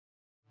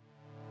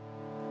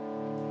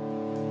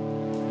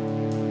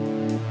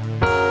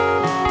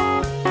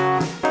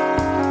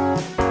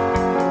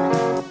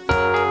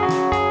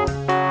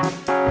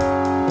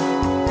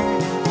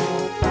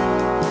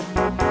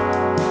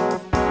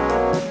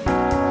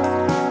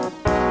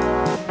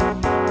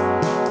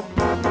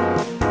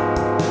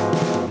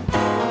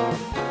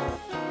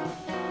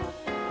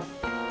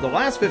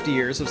last 50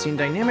 years have seen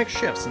dynamic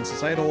shifts in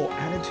societal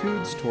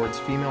attitudes towards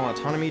female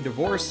autonomy,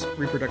 divorce,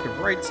 reproductive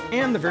rights,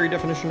 and the very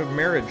definition of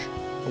marriage.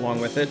 Along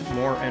with it,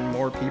 more and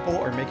more people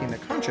are making the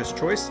conscious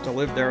choice to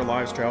live their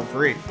lives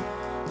child-free.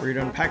 We're here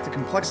to unpack the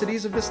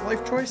complexities of this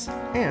life choice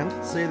and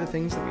say the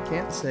things that we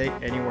can't say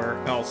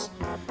anywhere else.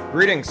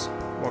 Greetings.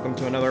 Welcome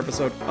to another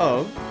episode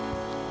of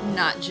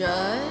Not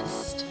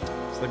Just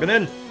Sleeping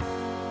In.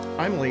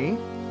 I'm Lee.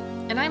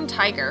 And I'm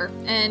Tiger,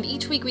 and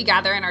each week we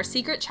gather in our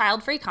secret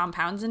child-free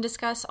compounds and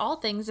discuss all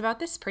things about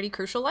this pretty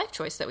crucial life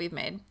choice that we've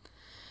made.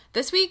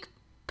 This week,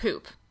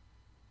 poop.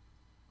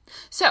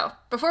 So,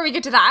 before we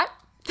get to that...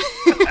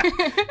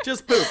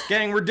 Just poop.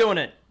 Gang, we're doing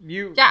it.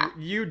 You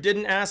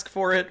didn't ask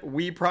for it.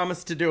 We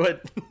promised to do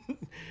it.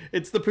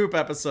 It's the poop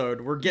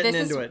episode. We're getting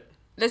into it.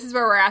 This is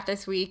where we're at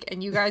this week,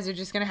 and you guys are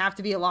just going to have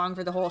to be along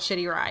for the whole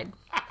shitty ride.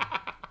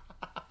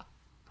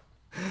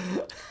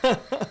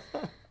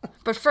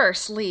 But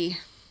first, Lee...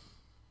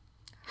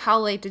 How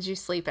late did you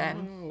sleep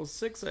in? Oh,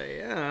 6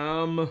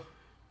 a.m.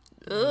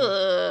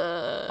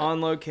 Ugh.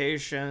 On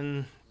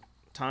location,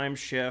 time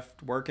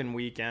shift, working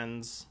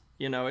weekends.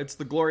 You know, it's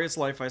the glorious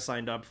life I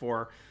signed up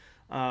for.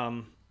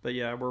 But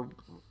yeah, we're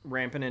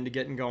ramping into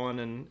getting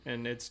going,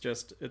 and it's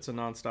a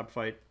nonstop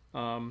fight.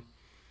 But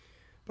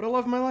I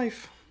love my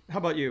life. How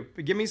about you?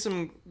 Give me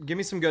some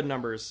good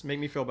numbers. Make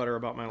me feel better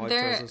about my life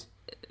choices.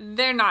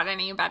 They're not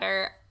any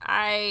better.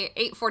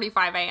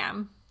 8:45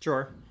 a.m.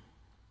 Sure.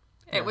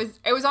 It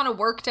was on a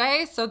work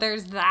day, so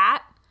there's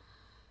that.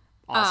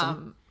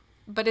 Awesome.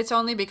 But it's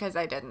only because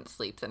I didn't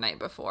sleep the night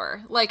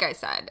before. Like I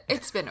said,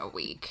 it's been a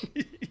week.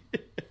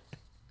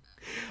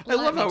 I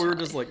love how we were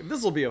just like,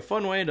 this will be a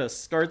fun way to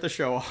start the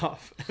show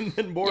off. And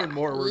then more and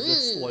more we're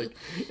just like,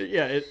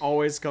 yeah, it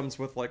always comes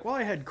with like, well,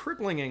 I had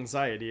crippling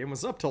anxiety and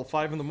was up till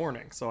 5 a.m,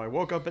 so I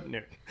woke up at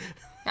noon.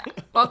 Yeah.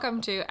 Welcome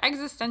to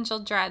Existential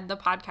Dread, the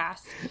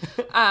podcast.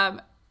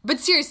 But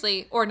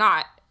seriously, or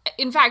not.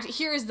 In fact,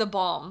 here's the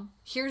balm.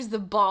 Here's the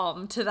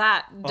balm to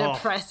that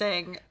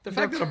depressing. The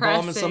fact that a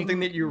balm is something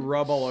that you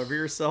rub all over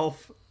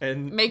yourself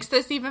and makes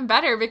this even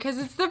better because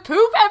it's the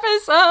poop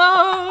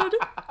episode.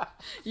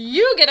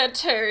 You get a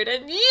turd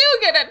and you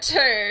get a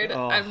turd.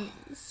 Oh. I'm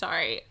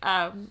sorry.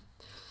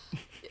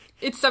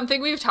 It's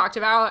something we've talked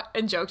about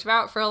and joked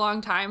about for a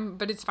long time,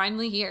 but it's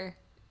finally here.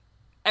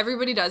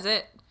 Everybody does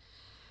it.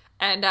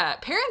 And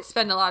parents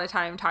spend a lot of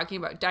time talking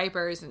about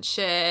diapers and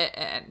shit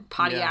and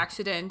potty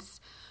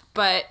accidents.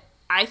 But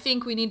I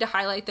think we need to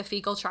highlight the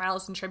fecal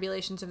trials and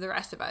tribulations of the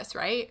rest of us,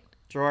 right?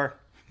 Sure.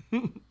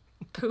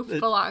 Poop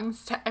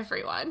belongs to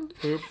everyone.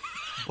 Poop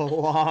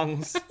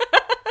belongs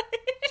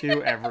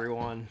to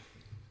everyone.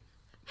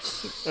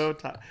 Oh,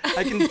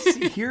 I can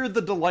hear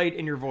the delight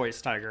in your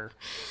voice, Tiger.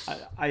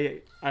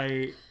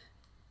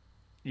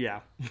 Yeah.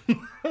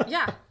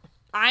 Yeah.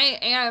 I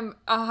am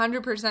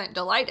 100%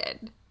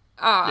 delighted.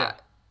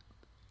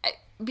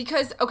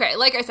 Because, okay,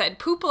 like I said,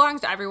 poop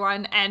belongs to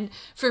everyone, and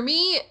for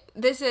me,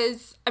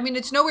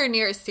 it's nowhere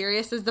near as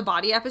serious as the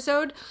body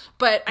episode,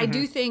 but I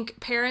do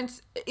think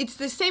parents, it's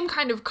the same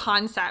kind of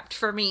concept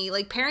for me.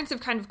 Like, parents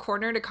have kind of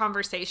cornered a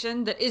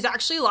conversation that is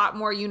actually a lot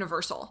more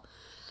universal.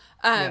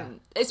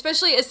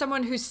 Especially as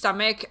someone whose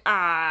stomach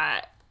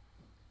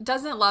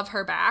doesn't love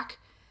her back.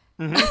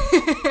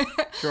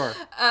 Sure.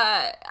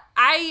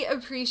 I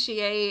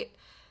appreciate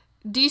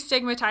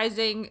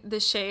destigmatizing the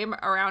shame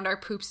around our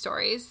poop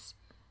stories.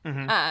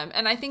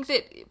 And I think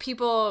that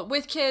people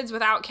with kids,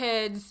 without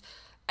kids,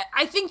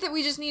 I think that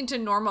we just need to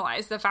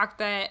normalize the fact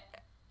that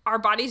our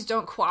bodies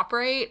don't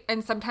cooperate,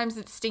 and sometimes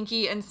it's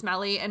stinky and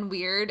smelly and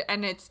weird,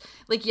 and it's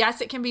like, yes,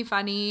 it can be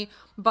funny,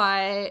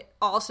 but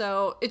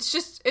also it's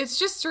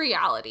just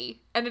reality.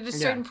 And at a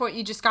certain point,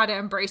 you just got to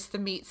embrace the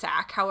meat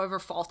sack, however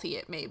faulty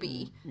it may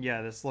be.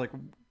 Yeah, this like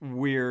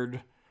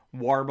weird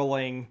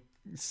warbling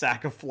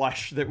sack of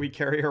flesh that we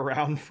carry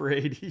around for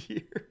 80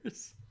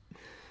 years.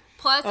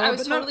 Plus, I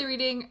was totally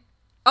reading...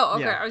 Oh,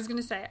 okay, I was going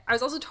to say, I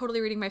was also totally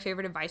reading my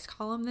favorite advice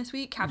column this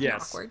week, Captain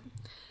Awkward.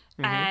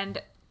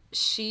 And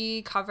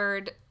she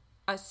covered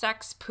a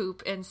sex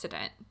poop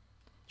incident.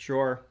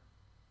 Sure.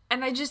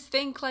 And I just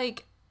think,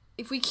 like,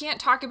 if we can't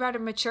talk about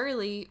it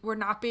maturely, we're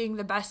not being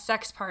the best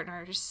sex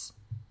partners.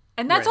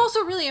 And that's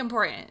also really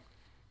important.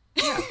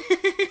 Yeah.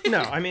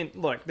 No, I mean,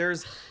 look,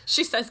 there's...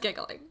 She says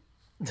giggling.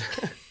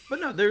 But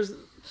no, there's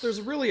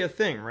really a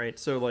thing, right?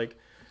 So, like...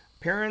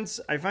 Parents,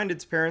 I find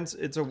it's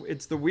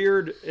the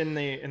weird in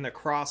the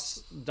cross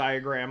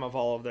diagram of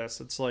all of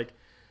this. It's like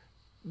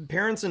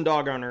parents and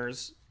dog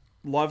owners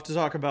love to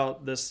talk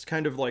about this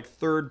kind of like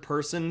third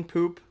person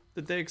poop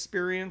that they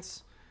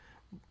experience.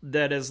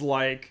 That is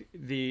like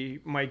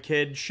my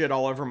kid shit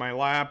all over my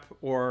lap,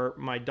 or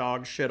my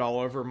dog shit all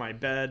over my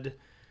bed,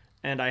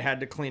 and I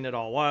had to clean it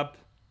all up.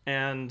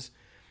 And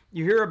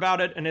you hear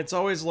about it, and it's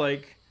always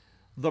like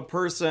the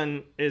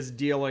person is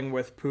dealing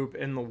with poop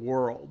in the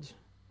world,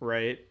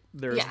 right?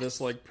 There's this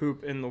like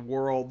poop in the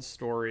world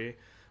story.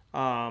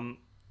 And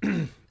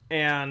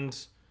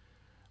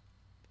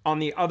on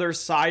the other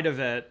side of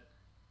it,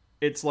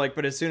 it's like,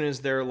 but as soon as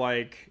they're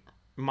like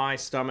my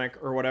stomach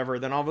or whatever,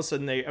 then all of a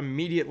sudden they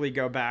immediately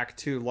go back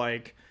to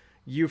like,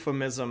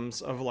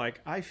 euphemisms of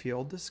like, I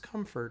feel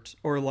discomfort,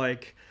 or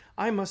like,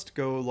 I must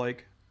go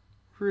like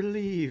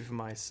relieve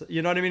myself.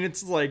 You know what I mean?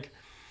 It's like,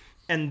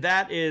 and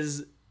that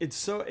is,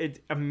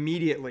 it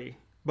immediately,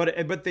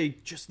 but they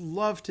just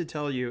love to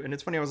tell you. And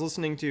it's funny, I was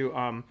listening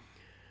to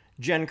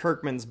Jen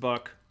Kirkman's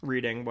book,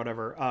 reading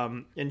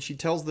whatever, and she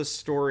tells this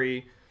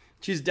story.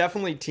 She's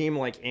definitely team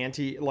like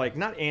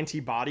not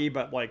antibody,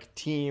 but like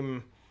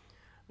team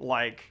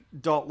like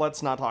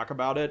let's not talk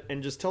about it,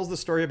 and just tells the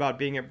story about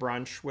being at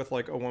brunch with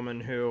like a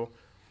woman who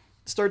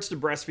starts to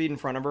breastfeed in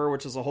front of her,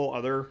 which is a whole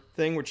other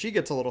thing, which she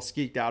gets a little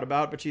skeeked out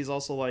about, but she's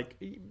like,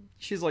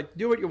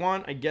 do what you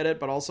want, I get it,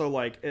 but also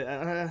like,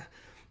 and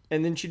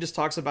then she just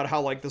talks about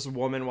how like this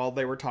woman, while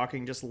they were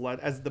talking, just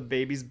as the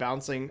baby's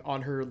bouncing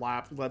on her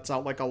lap, lets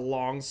out like a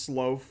long,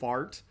 slow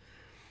fart,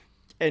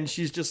 and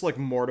she's just like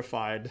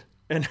mortified,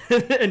 and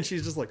and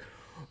she's just like,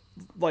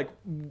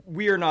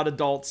 we are not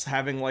adults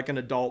having like an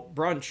adult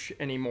brunch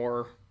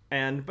anymore.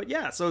 But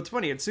yeah, so it's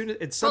funny. It's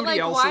somebody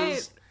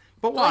else's.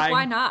 But why? Like,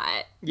 why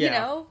not? Yeah. You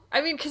know?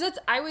 I mean, because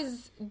I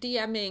was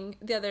DMing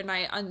the other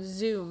night on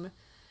Zoom,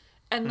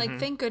 and like,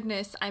 thank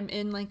goodness I'm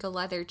in like a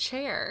leather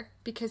chair,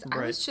 because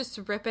I was just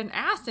ripping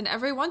ass, and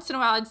every once in a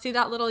while I'd see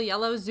that little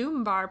yellow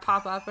Zoom bar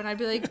pop up, and I'd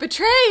be like,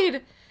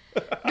 betrayed.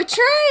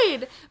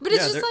 Betrayed. But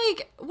it's just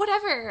like,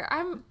 whatever.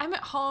 I'm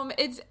at home,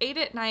 it's 8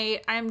 at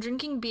night, I'm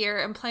drinking beer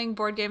and playing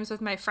board games with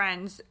my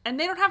friends, and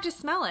they don't have to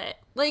smell it.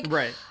 Like,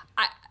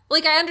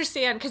 I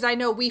understand, because I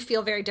know we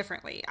feel very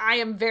differently. I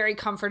am very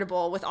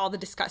comfortable with all the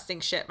disgusting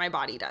shit my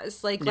body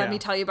does. Like, let me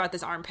tell you about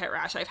this armpit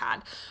rash I've had.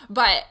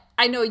 But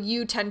I know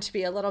you tend to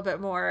be a little bit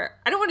more,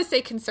 I don't want to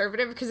say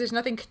conservative, because there's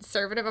nothing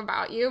conservative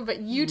about you, but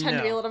you tend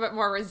to be a little bit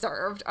more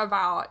reserved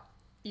about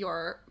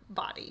your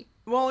body.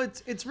 Well,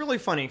 it's really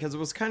funny, because it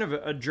was kind of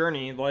a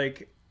journey,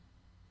 like,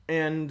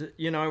 and,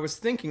 you know, I was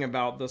thinking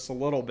about this a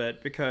little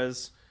bit,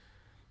 because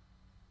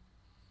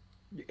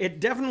it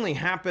definitely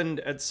happened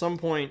at some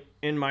point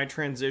in my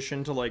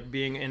transition to like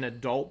being an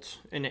adult,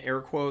 in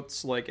air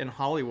quotes, like in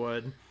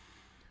Hollywood,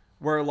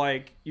 where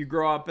like you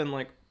grow up in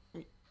like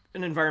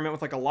an environment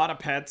with like a lot of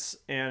pets,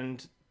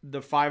 and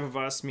the 5 of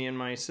us, me and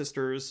my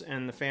sisters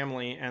and the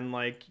family, and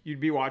like you'd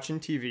be watching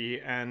TV,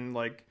 and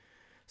like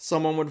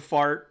someone would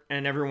fart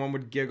and everyone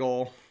would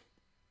giggle,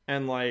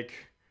 and like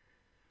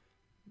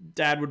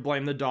dad would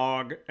blame the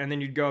dog, and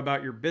then you'd go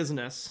about your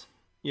business,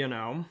 you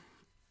know?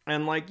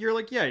 And like, you're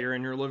like, yeah, you're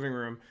in your living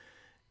room.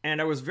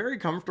 And I was very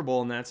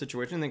comfortable in that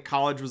situation. And then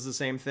college was the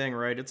same thing,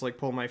 right? It's like,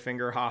 pull my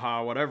finger,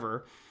 haha,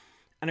 whatever.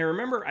 And I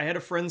remember I had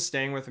a friend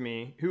staying with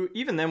me who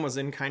even then was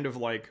in kind of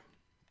like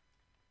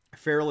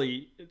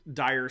fairly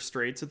dire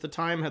straits at the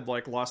time, had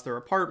like lost their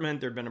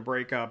apartment, there'd been a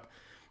breakup,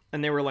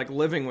 and they were like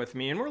living with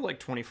me, and we're like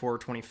 24,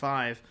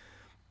 25.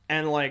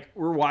 And like,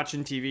 we're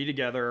watching TV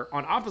together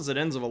on opposite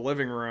ends of a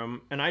living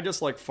room. And I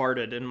just like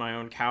farted in my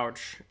own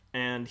couch.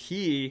 And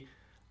he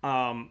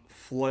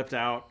flipped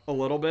out a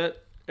little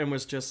bit and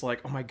was just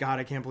like, oh my God,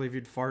 I can't believe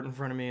you'd fart in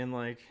front of me. And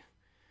like,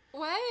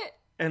 what?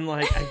 And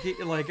like, I get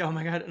like, oh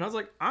my God. And I was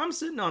like, I'm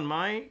sitting on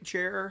my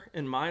chair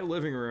in my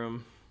living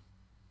room.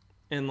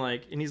 And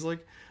like, and he's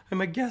like,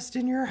 I'm a guest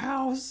in your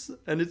house.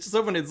 And it's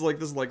so funny. It's like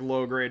this like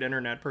low grade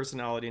internet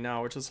personality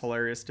now, which is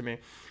hilarious to me.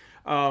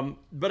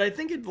 But I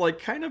think it like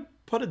kind of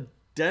put a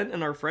dent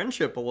in our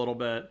friendship a little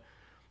bit.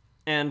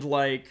 And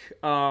like,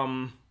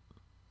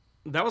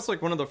 that was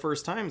like one of the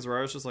first times where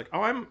I was just like,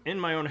 oh, I'm in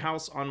my own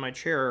house on my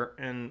chair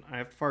and I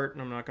have to fart,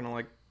 and I'm not going to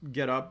like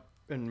get up.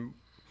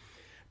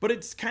 But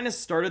it's kind of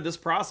started this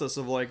process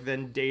of like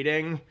then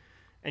dating,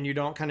 and you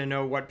don't kind of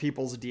know what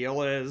people's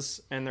deal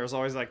is. And there's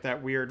always like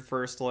that weird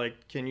first,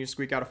 like, can you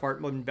squeak out a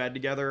fart in bed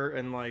together?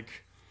 And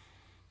like,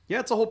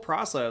 yeah, it's a whole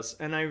process.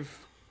 And I've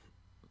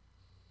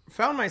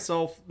found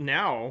myself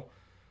now,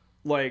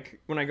 like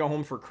when I go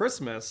home for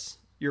Christmas,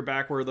 you're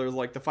back where there's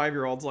like the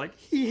 5-year-old's like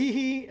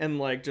hee, and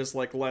like just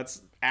like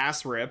lets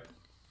ass rip,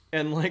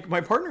 and like my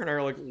partner and I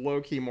are like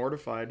low key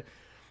mortified.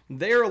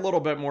 They're a little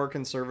bit more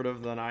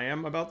conservative than I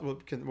am about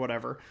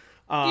whatever.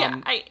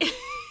 But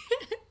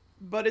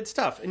it's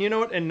tough, and you know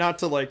what? And not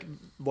to like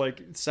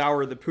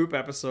sour the poop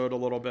episode a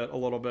little bit.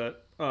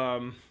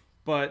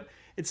 But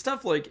it's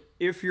tough. Like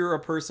if you're a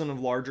person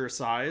of larger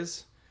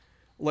size,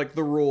 like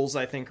the rules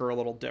I think are a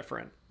little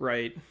different,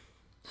 right?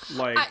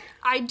 Like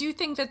I do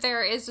think that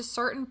there is a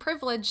certain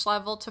privilege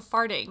level to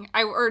farting,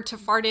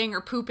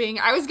 or pooping.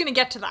 I was gonna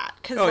get to that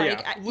because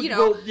you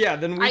know, well, yeah.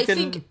 Then we I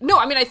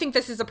think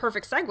this is a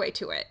perfect segue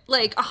to it.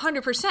 Like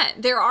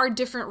 100%, there are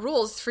different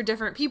rules for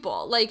different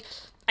people. Like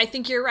I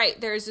think you're right.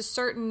 There's a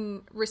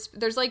certain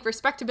there's like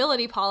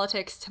respectability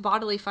politics to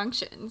bodily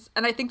functions,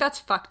 and I think that's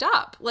fucked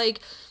up. Like,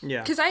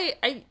 yeah, because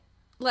I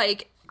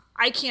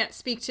can't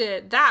speak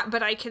to that,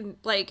 but I can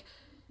like.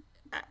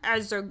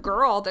 As a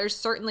girl, there's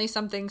certainly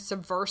something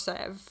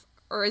subversive,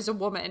 or as a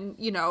woman,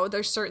 you know,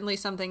 there's certainly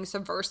something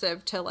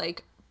subversive to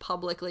like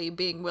publicly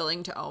being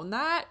willing to own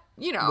that,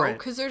 you know, Right.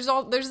 because there's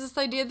this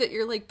idea that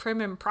you're like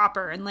prim and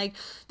proper, and like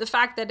the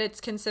fact that it's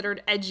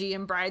considered edgy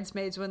in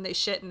Bridesmaids when they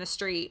shit in the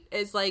street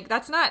is like,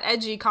 that's not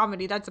edgy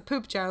comedy, that's a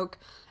poop joke.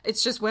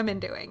 It's just women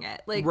doing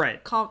it. Like,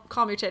 Right. calm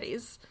your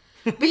titties.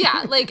 But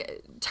yeah,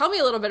 like, tell me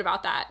a little bit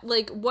about that.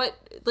 Like, what,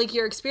 like,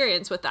 your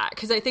experience with that?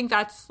 Because I think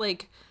that's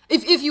like,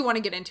 if you want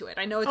to get into it,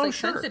 I know it's like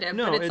sure. sensitive,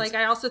 No, but it's like,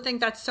 I also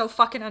think that's so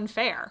fucking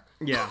unfair.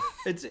 Yeah,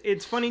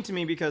 it's funny to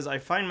me because I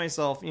find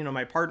myself, you know,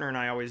 my partner and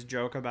I always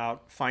joke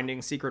about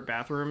finding secret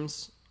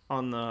bathrooms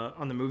on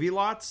the movie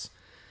lots,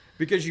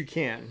 because you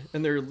can,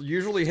 and they're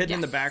usually hidden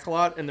in the back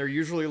lot, and they're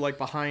usually like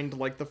behind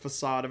like the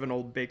facade of an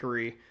old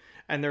bakery,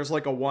 and there's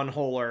like a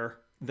one-holer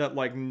that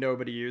like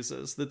nobody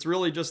uses. That's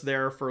really just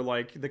there for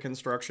like the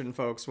construction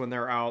folks when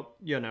they're out,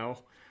 you know,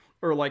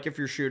 or like if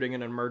you're shooting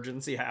and an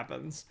emergency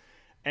happens.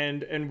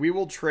 And we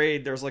will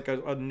trade. There's like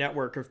a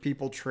network of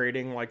people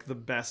trading like the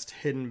best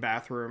hidden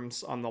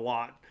bathrooms on the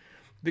lot,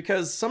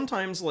 because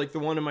sometimes like the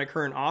one in my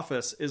current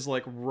office is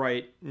like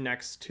right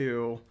next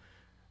to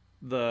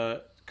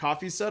the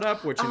coffee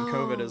setup, which in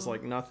COVID is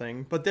like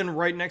nothing, but then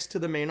right next to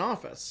the main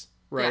office,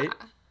 right?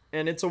 Yeah.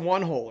 And it's a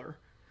one-holer.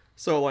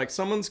 So like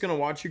someone's going to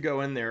watch you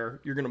go in there,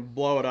 you're going to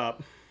blow it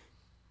up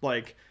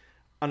like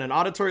on an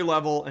auditory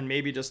level and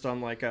maybe just on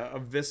like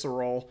a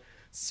visceral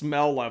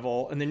smell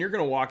level, and then you're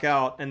gonna walk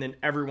out, and then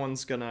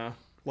everyone's gonna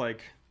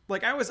like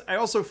I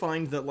also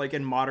find that like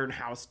in modern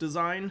house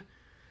design,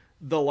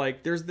 the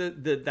like there's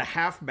the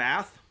half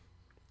bath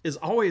is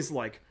always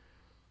like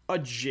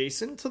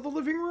adjacent to the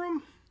living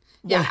room.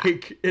 Yeah,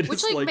 like,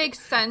 which like makes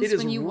sense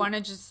when you want to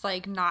just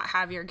like not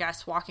have your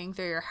guests walking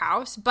through your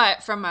house,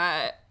 but from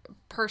a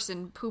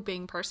person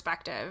pooping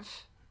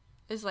perspective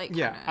is like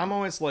kinda... I'm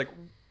always like,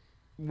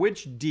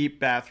 which deep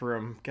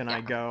bathroom can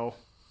I go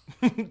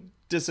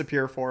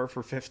disappear for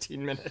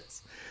 15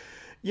 minutes,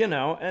 you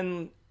know?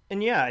 And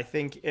yeah, I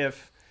think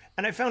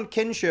and I found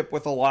kinship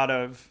with a lot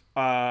of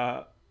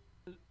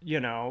you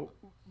know,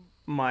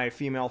 my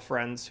female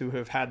friends who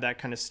have had that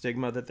kind of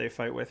stigma that they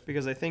fight with,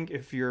 because I think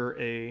if you're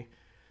a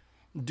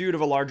dude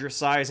of a larger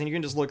size and you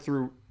can just look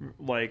through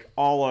like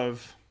all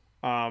of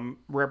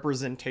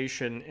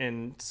representation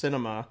in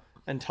cinema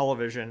and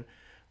television,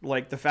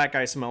 like the fat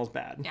guy smells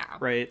bad,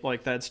 right?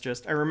 Like that's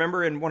just, I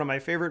remember in one of my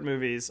favorite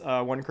movies,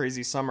 One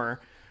Crazy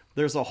Summer,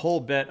 there's a whole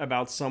bit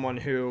about someone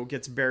who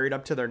gets buried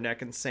up to their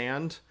neck in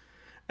sand.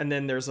 And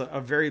then there's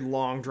a very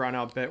long,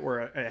 drawn-out bit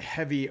where a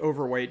heavy,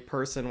 overweight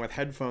person with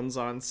headphones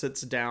on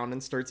sits down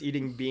and starts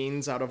eating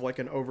beans out of like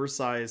an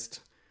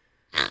oversized,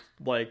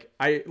 like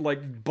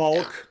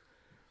bulk,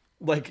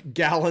 like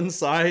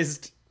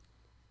gallon-sized.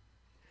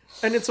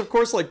 And it's of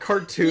course like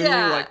cartoon,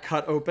 like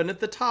cut open at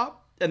the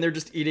top, and they're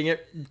just eating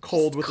it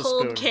cold with a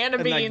spoon. Cold can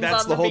of beans like,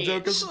 that's on the whole beach.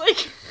 joke.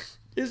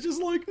 Is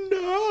just like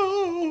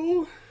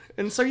no.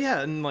 And so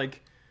yeah, and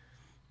like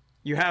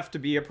you have to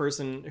be a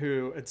person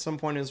who at some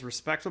point is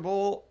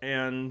respectable,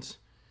 and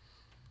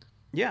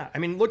yeah, I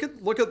mean look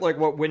at like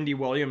what Wendy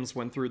Williams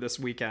went through this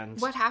weekend.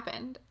 What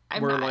happened?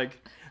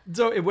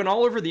 So it went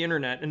all over the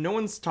internet, and no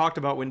one's talked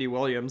about Wendy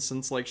Williams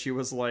since like she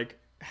was like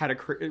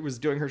it was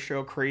doing her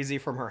show Crazy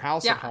from her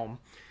house at home.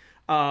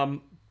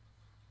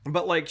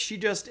 But like she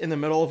just in the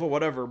middle of a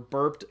whatever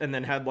burped and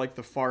then had like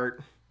the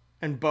fart,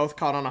 and both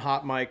caught on a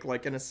hot mic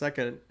like in a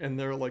second, and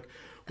they're like,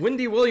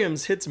 Wendy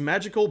Williams hits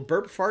magical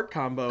burp fart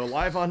combo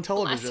live on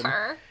television. Bless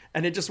her.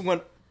 And it just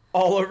went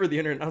all over the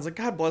internet. I was like,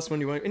 God bless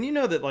Wendy Williams. And you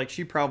know that like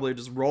she probably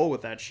just roll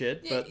with that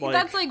shit, but like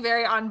that's like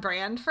very on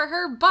brand for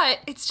her. But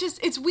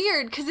it's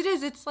weird because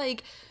it's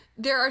like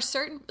there are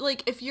certain,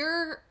 like if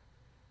you're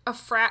a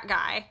frat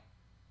guy,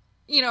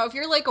 you know, if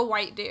you're like a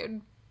white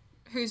dude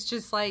who's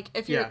just like,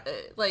 if you're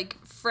like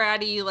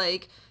fratty,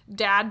 like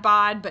dad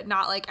bod but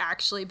not like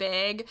actually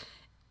big,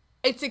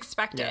 it's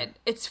expected.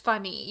 It's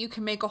funny. You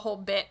can make a whole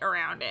bit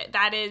around it.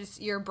 That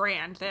is your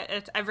brand.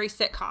 It's every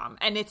sitcom.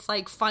 And it's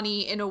like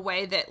funny in a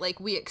way that like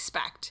we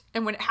expect.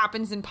 And when it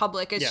happens in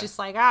public, it's just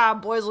like,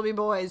 boys will be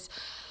boys.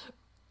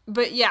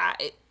 But yeah,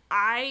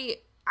 I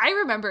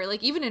remember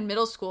like even in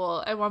middle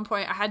school, at one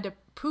point I had to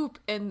poop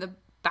in the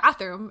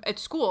bathroom at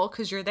school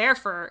because you're there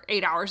for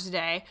 8 hours a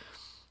day.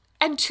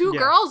 And two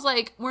girls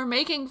like were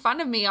making fun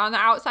of me on the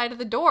outside of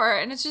the door.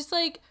 And it's just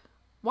like,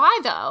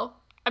 why though?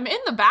 I'm in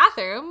the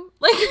bathroom.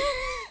 Like,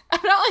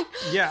 I'm not like...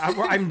 Yeah,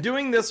 I'm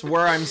doing this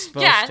where I'm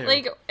supposed to. Yeah,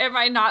 like, am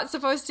I not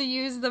supposed to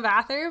use the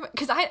bathroom?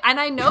 Because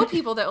I know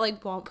people that,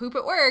 like, won't poop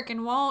at work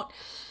and won't...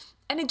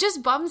 And it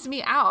just bums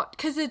me out.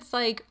 Because it's,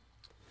 like,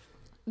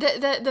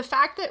 the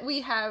fact that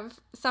we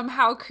have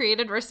somehow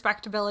created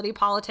respectability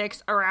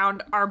politics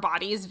around our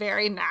bodies'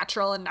 very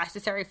natural and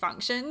necessary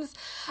functions,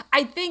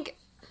 I think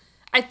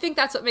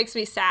that's what makes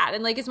me sad.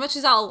 And, like, as much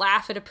as I'll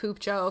laugh at a poop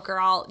joke or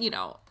I'll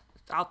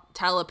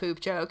tell a poop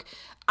joke,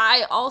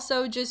 I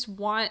also just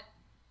want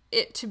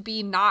it to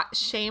be not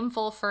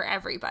shameful for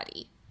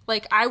everybody.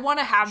 Like, I want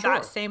to have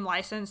that same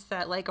license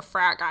that, like, a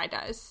frat guy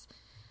does.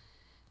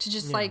 To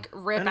just, like,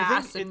 rip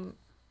ass and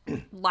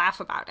laugh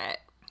about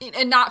it.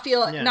 And not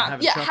feel...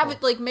 have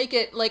it, like, make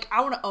it... Like,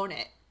 I want to own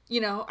it.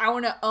 You know? I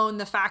want to own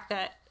the fact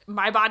that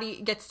my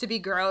body gets to be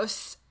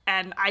gross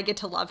and I get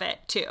to love it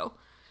too.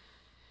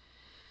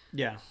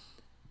 Yeah.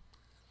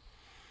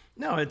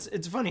 No,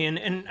 it's funny.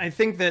 And I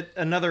think that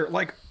another,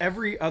 like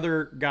every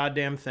other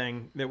goddamn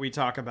thing that we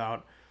talk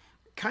about,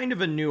 kind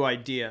of a new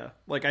idea.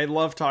 Like, I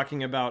love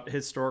talking about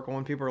historical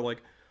when people are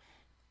like,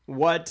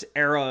 what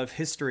era of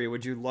history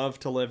would you love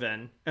to live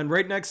in? And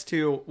right next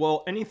to,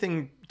 well,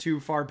 anything too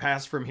far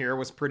past from here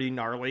was pretty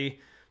gnarly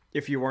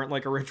if you weren't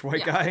like a rich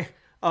white guy.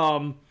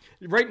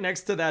 Right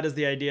next to that is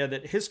the idea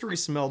that history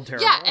smelled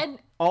terrible. Yeah, and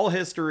all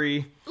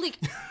history, like,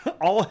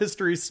 all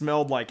history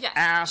smelled like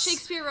ass.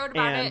 Shakespeare wrote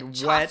about it.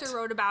 Wet. Chaucer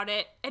wrote about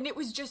it, and it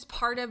was just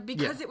part of,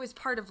 because it was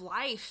part of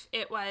life.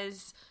 It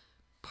was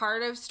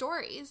part of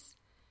stories,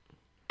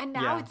 and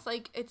now it's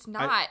like it's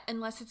not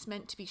unless it's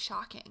meant to be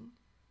shocking.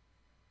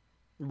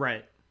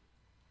 Right.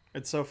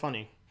 It's so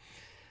funny.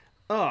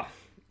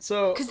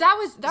 So because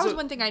that was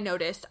one thing I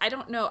noticed. I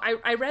don't know.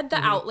 I read the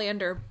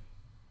Outlander,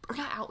 or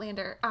not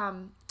Outlander.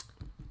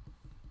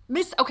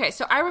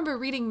 So I remember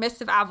reading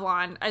Mists of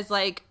Avalon as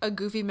like a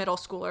goofy middle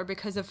schooler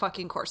because of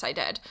fucking course I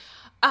did.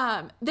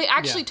 They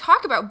actually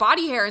talk about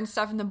body hair and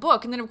stuff in the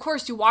book, and then of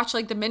course you watch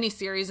like the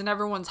miniseries and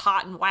everyone's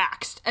hot and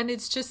waxed, and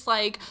it's just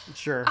like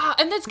sure.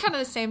 And that's kind of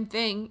the same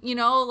thing, you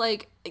know.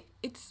 Like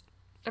it's,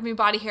 I mean,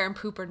 body hair and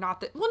poop are not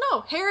that. Well,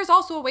 no, hair is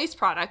also a waste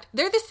product.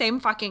 They're the same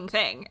fucking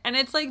thing, and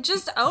it's like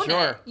just own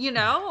it, you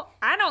know.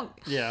 I don't.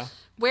 Yeah.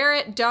 Wear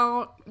it,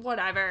 don't,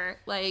 whatever.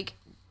 Like.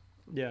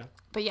 Yeah.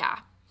 But yeah.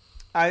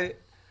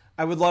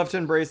 I would love to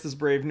embrace this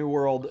brave new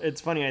world.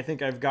 It's funny. I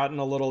think I've gotten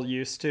a little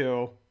used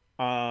to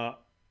my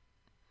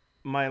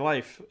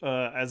life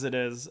as it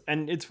is.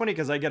 And it's funny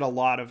because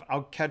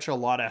I'll catch a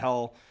lot of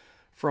hell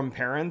from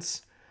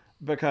parents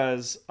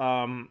because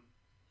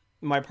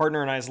my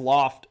partner and I's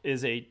loft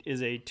is a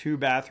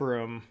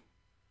 2-bathroom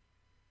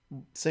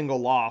single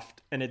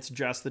loft, and it's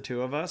just the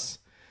two of us.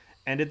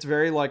 And it's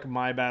very like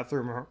my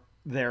bathroom or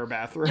their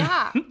bathroom.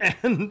 Yeah.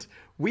 And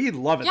we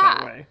love it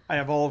that way. I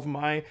have all of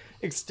my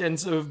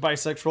extensive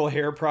bisexual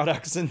hair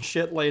products and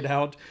shit laid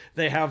out.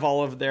 They have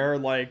all of their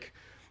like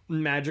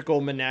magical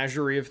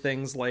menagerie of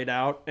things laid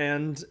out.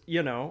 And,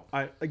 you know,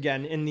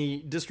 again, in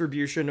the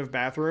distribution of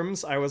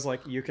bathrooms, I was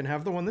like, you can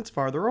have the one that's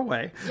farther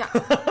away. Yeah.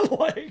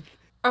 Like,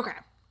 okay.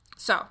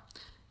 So,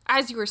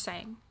 as you were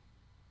saying,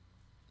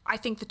 I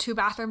think the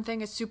 2-bathroom thing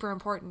is super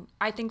important.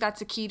 I think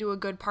that's a key to a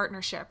good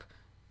partnership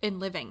in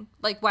living.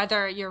 Like,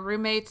 whether you're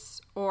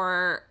roommates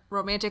or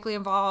romantically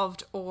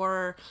involved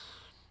or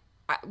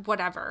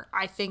whatever.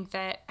 I think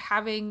that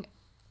having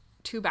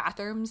 2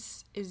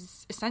 bathrooms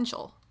is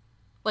essential.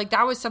 Like,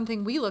 that was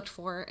something we looked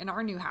for in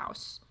our new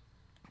house,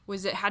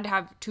 was it had to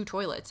have 2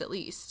 toilets at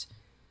least.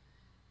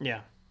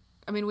 Yeah.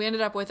 I mean, we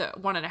ended up with a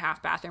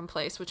 1.5 bathroom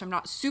place, which I'm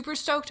not super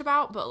stoked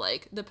about, but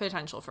like the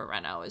potential for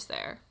reno is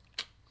there.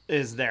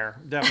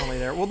 Definitely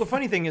there. Well, the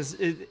funny thing is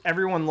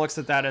everyone looks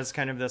at that as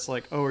kind of this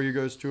like, oh, are you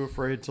guys too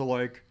afraid to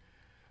like,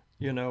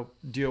 you know,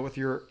 deal with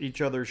each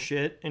other's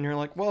shit? And you're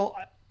like, well,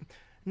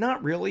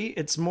 not really.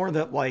 It's more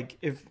that like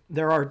if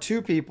there are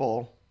 2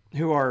 people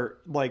who are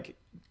like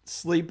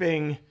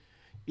sleeping,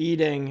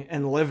 eating,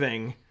 and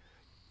living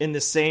in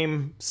the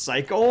same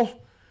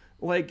cycle,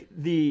 like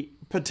the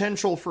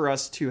potential for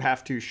us to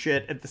have to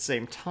shit at the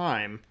same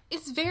time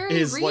it's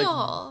very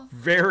real. Like,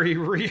 very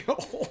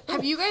real.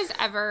 Have you guys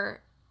ever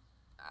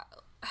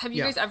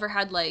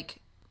had like,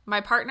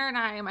 my partner and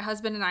I, my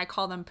husband and I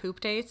call them poop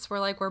dates, where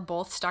like we're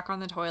both stuck on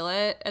the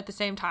toilet at the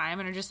same time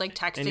and are just like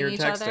texting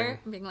each other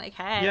and being like,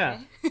 hey. Yeah.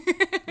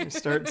 You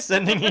start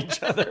sending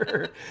each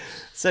other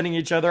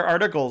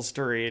articles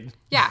to read.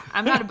 Yeah,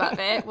 I'm not above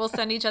it. We'll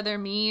send each other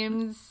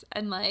memes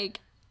and like,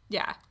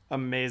 yeah.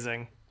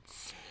 Amazing.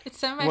 It's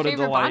some of my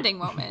favorite bonding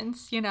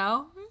moments, you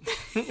know?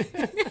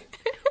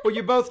 Well,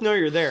 you both know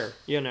you're there,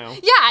 you know?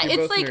 Yeah,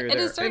 it's like at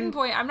a certain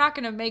point, I'm not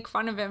going to make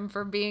fun of him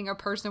for being a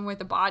person with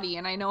a body,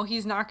 and I know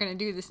he's not going to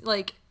do this.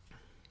 Like,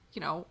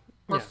 you know,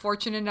 we're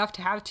fortunate enough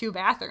to have 2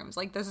 bathrooms.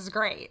 Like, this is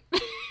great.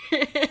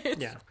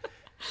 Yeah.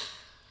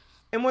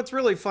 And what's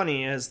really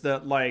funny is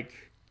that, like,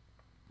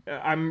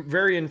 I'm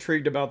very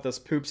intrigued about this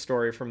poop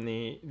story from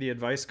the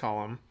advice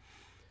column.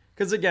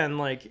 Because, again,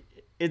 like,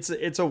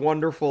 it's a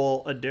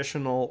wonderful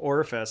additional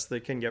orifice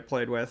that can get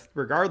played with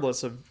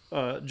regardless of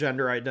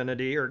gender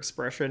identity or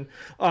expression.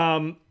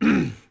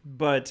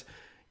 But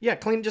yeah,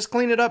 just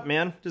clean it up,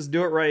 man. Just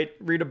do it right.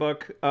 Read a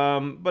book.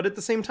 But at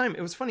the same time,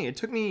 it was funny. It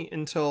took me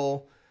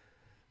until,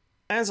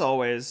 as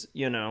always,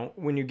 you know,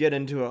 when you get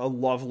into a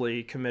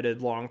lovely,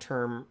 committed,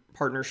 long-term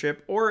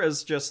partnership, or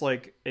as just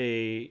like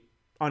a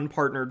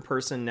unpartnered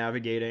person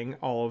navigating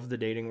all of the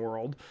dating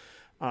world,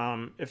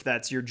 if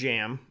that's your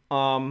jam,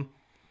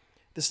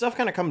 this stuff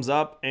kind of comes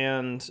up,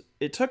 and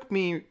it took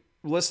me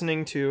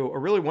listening to a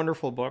really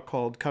wonderful book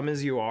called Come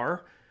As You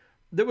Are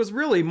that was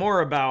really more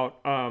about,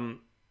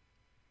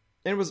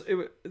 it was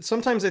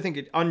sometimes I think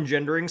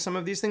ungendering some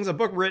of these things, a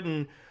book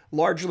written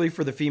largely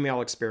for the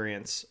female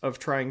experience of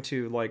trying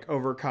to like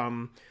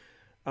overcome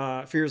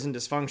fears and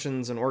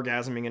dysfunctions and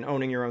orgasming and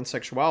owning your own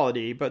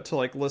sexuality, but to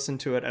like listen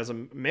to it as a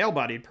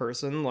male-bodied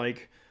person,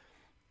 like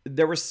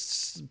there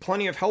was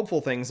plenty of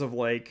helpful things of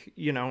like,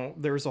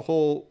 there's a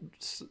whole,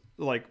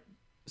 like,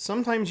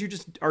 sometimes you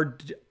just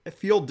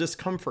feel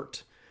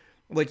discomfort,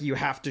 like you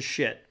have to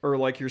shit, or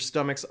like your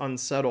stomach's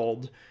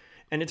unsettled.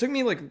 And it took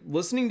me like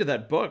listening to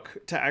that book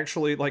to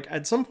actually, like,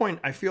 at some point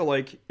I feel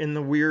like in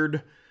the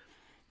weird,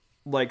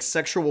 like,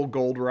 sexual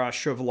gold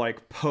rush of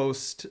like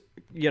post,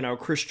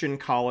 Christian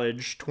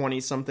college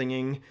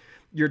 20-somethinging,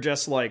 you're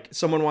just like,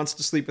 someone wants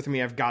to sleep with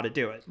me, I've got to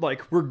do it.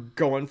 Like, we're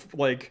going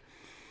like,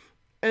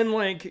 and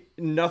like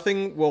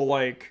nothing will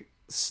like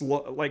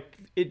slow, like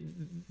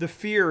it, the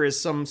fear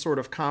is some sort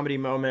of comedy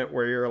moment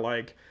where you're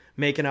like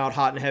making out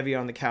hot and heavy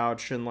on the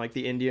couch, and like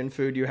the Indian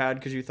food you had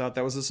because you thought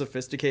that was a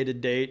sophisticated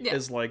date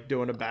is like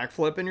doing a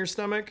backflip in your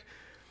stomach,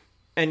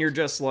 and you're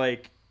just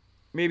like,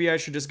 maybe I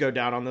should just go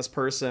down on this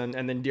person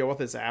and then deal with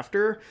this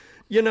after,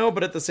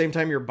 but at the same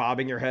time you're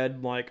bobbing your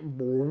head like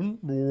boom,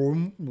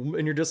 boom, boom,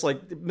 and you're just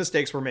like,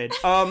 mistakes were made.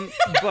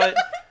 But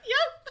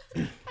yep,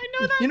 I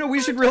know that.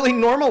 We should really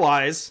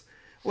normalize,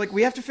 like,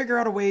 we have to figure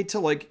out a way to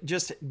like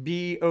just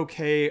be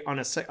okay on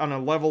a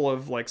level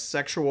of like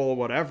sexual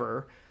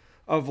whatever,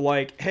 of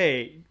like,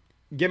 hey,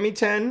 give me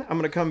 10, I'm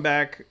gonna come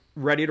back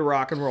ready to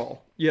rock and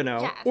roll,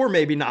 Yes. or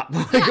maybe not.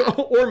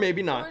 Or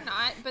maybe not. Or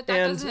not, but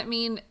that doesn't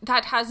mean,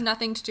 that has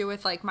nothing to do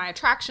with like my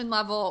attraction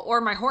level or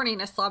my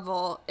horniness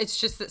level. It's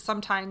just that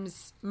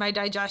sometimes my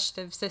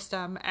digestive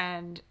system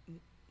and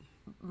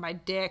my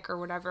dick or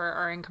whatever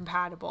are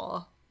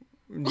incompatible.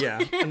 Yeah,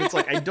 and it's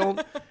like, I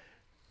don't...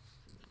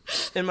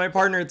 And my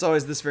partner, it's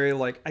always this very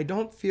like, I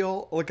don't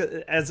feel like,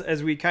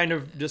 as we kind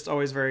of just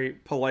always very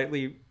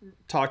politely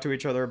talk to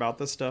each other about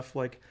this stuff,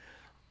 like,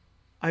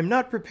 I'm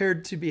not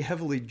prepared to be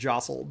heavily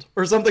jostled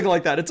or something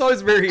like that. It's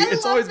always very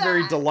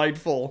very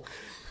delightful.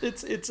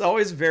 It's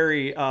always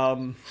very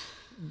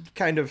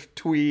kind of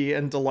twee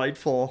and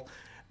delightful,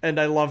 and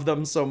I love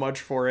them so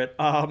much for it.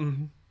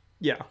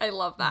 Yeah, I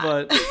love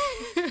that.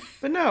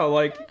 But no,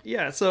 like,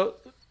 yeah. So,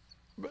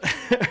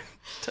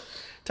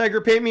 Tiger,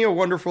 paint me a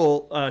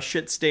wonderful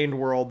shit-stained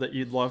world that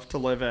you'd love to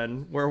live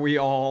in, where we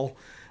all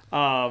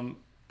kind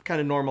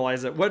of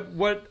normalize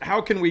it.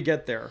 How can we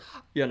get there?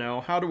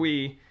 How do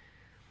we?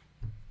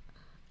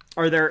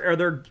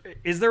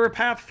 Is there a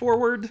path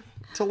forward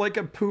to like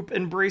a poop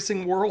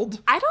embracing world?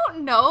 I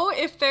don't know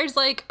if there's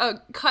like a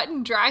cut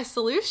and dry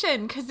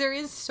solution, because there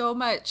is so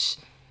much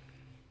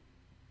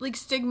like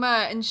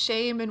stigma and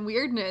shame and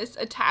weirdness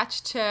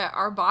attached to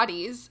our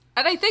bodies.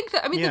 And I think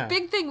that, the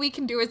big thing we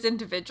can do as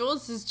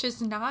individuals is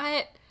just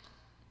not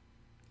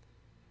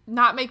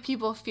make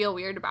people feel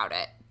weird about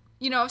it.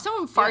 If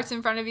someone farts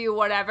in front of you,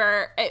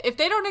 whatever, if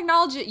they don't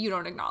acknowledge it, you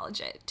don't acknowledge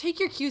it. Take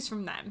your cues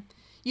from them.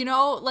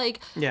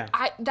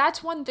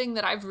 That's one thing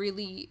that I've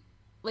really,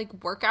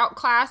 like, workout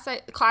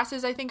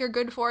classes I think are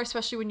good for,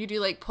 especially when you do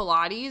like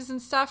Pilates and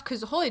stuff,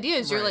 because the whole idea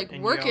is you're like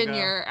working yoga,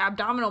 your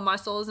abdominal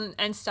muscles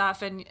and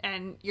stuff,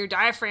 and your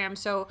diaphragm,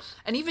 so,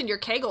 and even your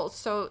Kegels,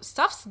 so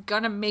stuff's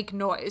gonna make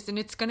noise and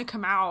it's gonna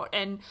come out,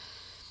 and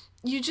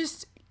you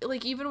just,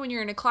 like, even when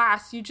you're in a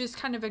class, you just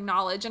kind of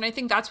acknowledge. And I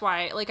think that's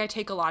why, like, I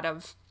take a lot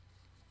of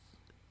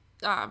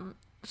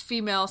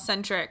female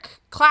centric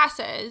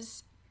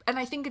classes. And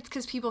I think it's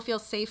because people feel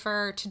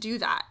safer to do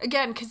that.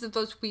 Again, because of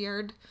those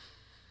weird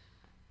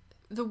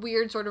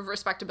sort of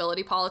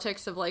respectability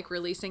politics of like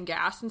releasing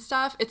gas and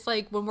stuff. It's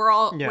like when we're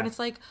all, when it's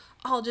like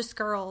all just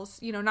girls,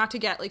 not to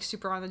get like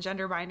super on the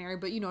gender binary,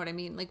 but you know what I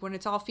mean? Like when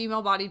it's all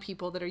female bodied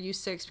people that are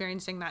used to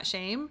experiencing that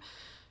shame,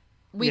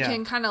 we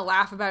can kind of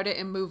laugh about it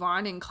and move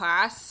on in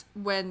class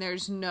when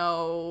there's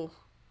no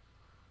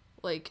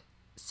like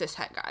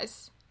cishet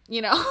guys.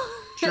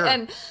 Sure.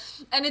 and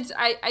it's,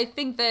 I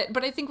think that,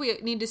 but I think we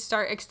need to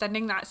start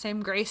extending that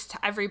same grace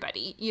to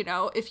everybody.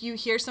 If you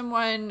hear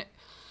someone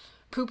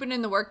pooping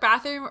in the work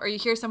bathroom, or you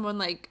hear someone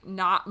like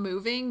not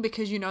moving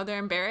because they're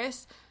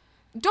embarrassed,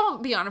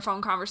 don't be on a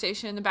phone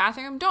conversation in the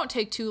bathroom. Don't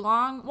take too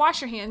long.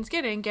 Wash your hands,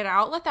 get in, get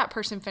out, let that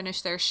person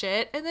finish their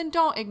shit, and then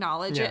don't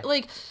acknowledge it.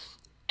 Like,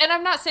 and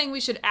I'm not saying we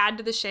should add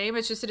to the shame.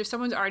 It's just that if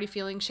someone's already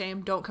feeling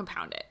shame, don't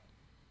compound it,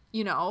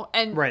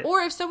 and,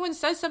 or if someone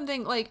says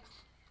something like,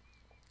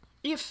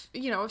 if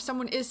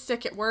someone is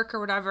sick at work or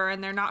whatever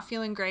and they're not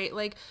feeling great,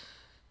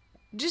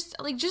 just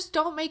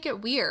don't make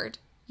it weird,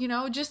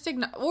 just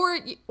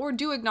or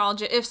do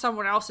acknowledge it if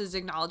someone else is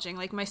acknowledging,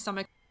 like, my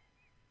stomach,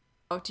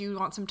 do you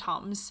want some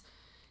Tums?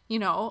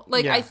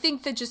 I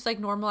think that just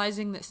like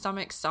normalizing that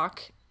stomachs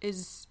suck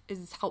is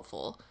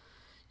helpful.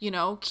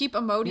 Keep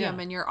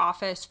Imodium in your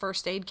office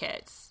first aid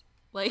kits.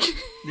 Like,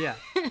 a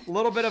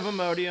little bit of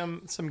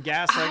Imodium, some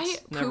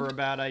Gas-X, never a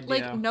bad idea.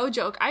 Like, no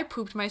joke, I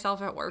pooped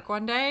myself at work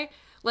one day.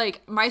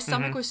 Like, my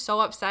stomach was so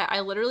upset.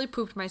 I literally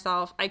pooped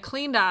myself. I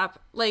cleaned up.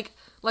 Like,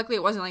 luckily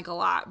it wasn't like a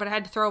lot, but I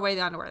had to throw away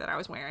the underwear that I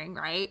was wearing,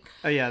 right?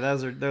 Oh yeah,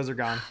 those are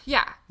gone.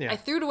 Yeah. I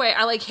threw it away.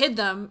 I like hid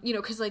them,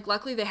 because like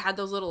luckily they had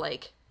those little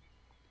like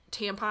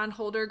tampon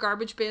holder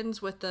garbage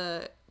bins with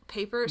the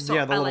paper. So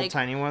the little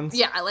tiny ones.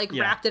 Yeah, I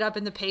wrapped it up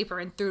in the paper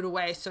and threw it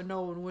away so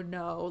no one would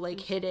know. Like,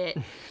 hid it.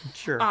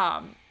 Sure.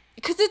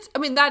 Because it's,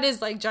 that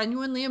is like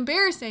genuinely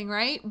embarrassing,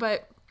 right?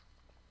 But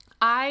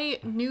I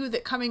knew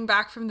that coming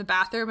back from the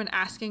bathroom and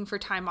asking for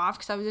time off,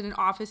 because I was in an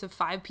office of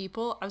 5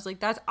 people, I was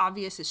like, that's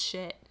obvious as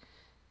shit.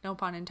 No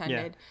pun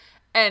intended. Yeah.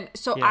 And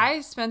so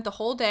I spent the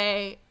whole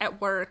day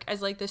at work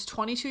as like this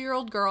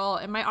 22-year-old girl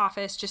in my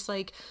office, just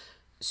like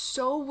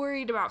so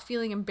worried about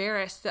feeling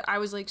embarrassed that I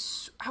was like,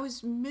 I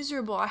was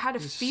miserable. I had a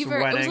fever.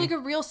 Sweating. It was like a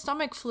real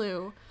stomach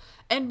flu.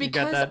 And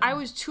because I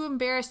was too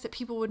embarrassed that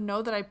people would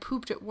know that I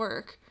pooped at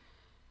work,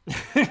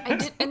 I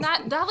did, and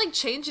that like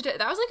changed it.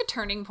 That was like a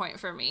turning point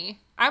for me.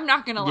 I'm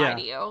not gonna lie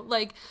to you.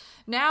 Like,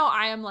 now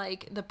I am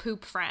like the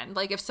poop friend.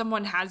 Like, if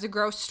someone has a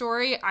gross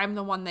story, I'm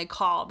the one they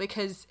call,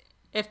 because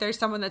if there's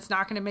someone that's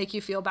not gonna make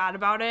you feel bad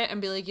about it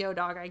and be like, yo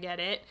dog, I get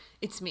it,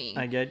 it's me.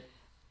 I get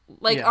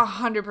like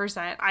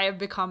 100%. I have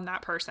become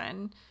that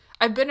person.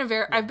 I've been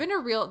a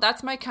real,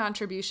 that's my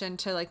contribution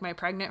to like my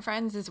pregnant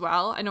friends as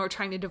well. I know we're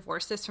trying to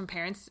divorce this from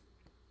parents,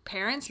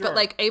 sure. But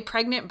like a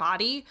pregnant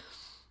body,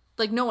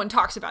 like no one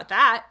talks about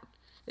that.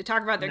 They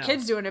talk about their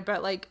kids doing it,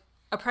 but like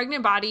a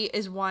pregnant body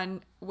is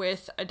one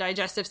with a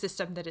digestive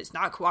system that is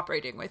not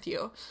cooperating with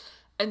you.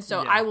 And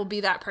so I will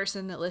be that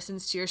person that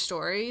listens to your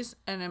stories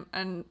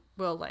and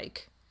will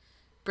like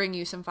bring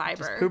you some fiber.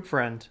 Just poop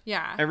friend.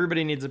 Yeah.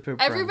 Everybody needs a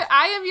poop friend.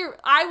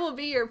 I will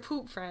be your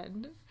poop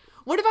friend.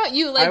 What about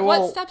you? Like,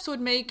 what steps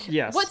would make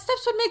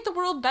the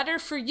world better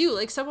for you?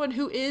 Like, someone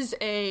who is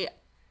a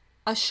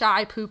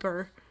shy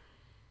pooper.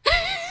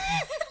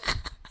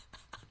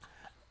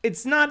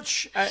 It's not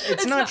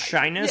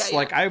shyness.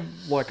 Yeah,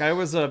 yeah. I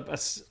was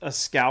a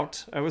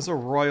scout. I was a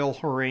Royal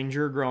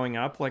Ranger growing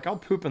up. Like, I'll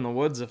poop in the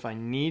woods if I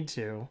need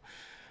to.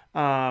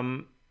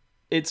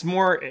 It's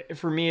more,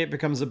 for me, it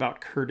becomes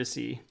about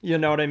courtesy. You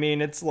know what I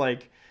mean? It's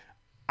like,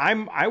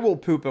 I will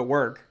poop at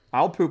work.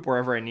 I'll poop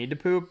wherever I need to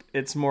poop.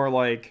 It's more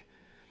like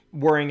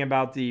worrying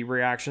about the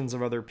reactions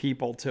of other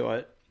people to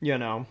it, you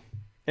know,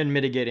 and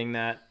mitigating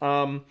that.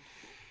 I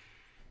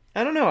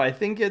don't know. I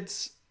think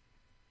it's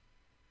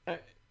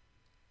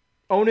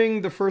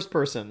owning the first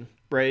person,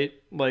 right?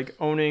 Like,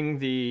 owning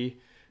the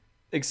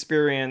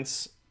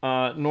experience,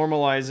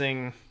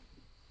 normalizing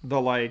the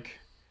like,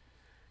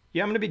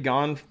 yeah, I'm going to be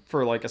gone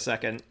for like a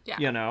second,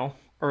 you know,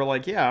 or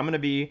like, yeah, I'm going to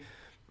be,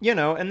 you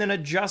know, and then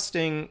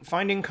adjusting,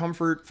 finding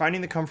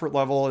the comfort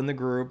level in the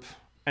group.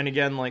 And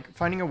again, like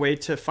finding a way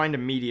to find a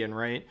median,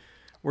 right?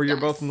 Where you're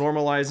both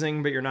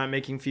normalizing, but you're not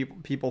making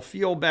people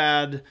feel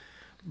bad.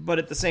 But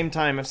at the same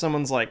time, if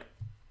someone's like,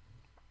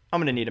 I'm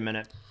going to need a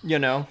minute, you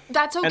know?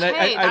 That's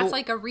okay. That's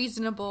like a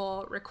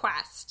reasonable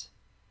request.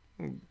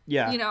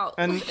 Yeah. You know?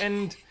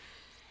 And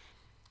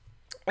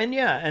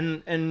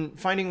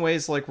finding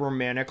ways like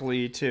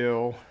romantically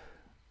to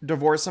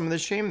divorce some of the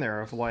shame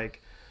there of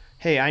like,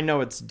 hey, I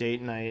know it's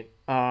date night,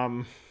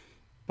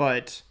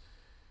 but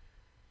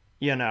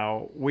you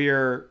know,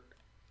 we're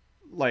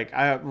like,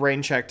 I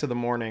rain check to the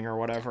morning or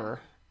whatever.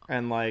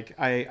 And like,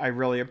 I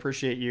really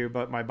appreciate you,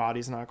 but my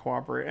body's not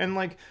cooperating. And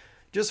like,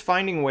 just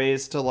finding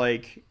ways to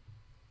like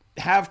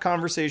have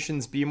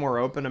conversations, be more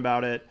open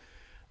about it.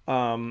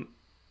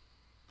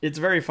 It's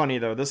very funny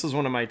though. This is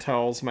one of my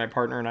tells my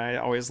partner and I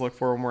always look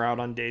for when we're out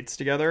on dates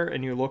together,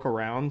 and you look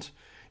around,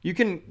 you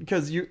can,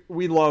 because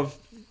we love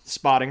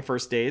spotting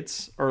first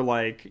dates or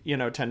like, you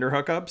know, Tinder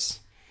hookups.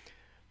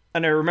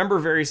 And I remember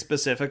very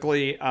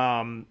specifically,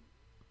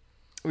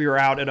 we were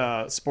out at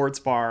a sports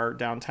bar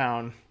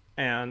downtown,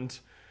 and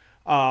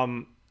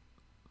the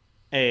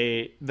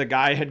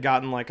guy had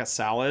gotten like a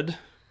salad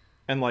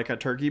and like a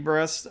turkey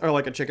breast or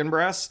like a chicken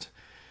breast,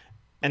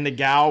 and the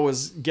gal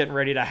was getting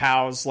ready to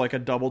house like a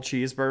double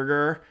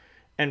cheeseburger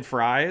and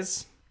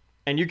fries,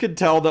 and you could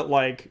tell that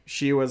like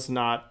she was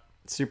not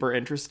super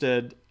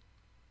interested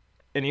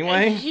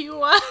anyway. And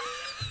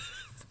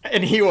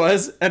he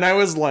was. And I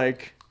was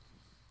like,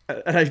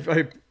 and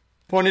I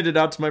pointed it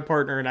out to my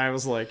partner, and I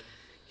was like,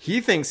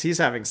 he thinks he's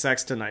having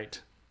sex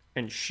tonight,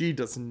 and she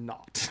does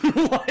not.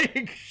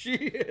 Like,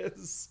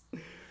 she's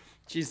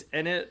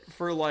in it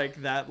for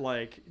like that,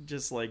 like,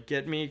 just like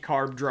get me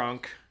carb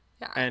drunk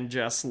and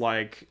just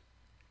like,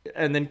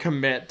 and then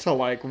commit to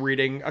like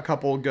reading a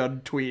couple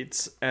good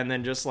tweets and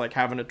then just like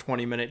having a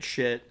 20-minute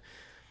shit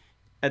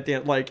at the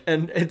end, like,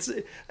 and it's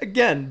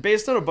again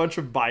based on a bunch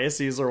of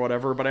biases or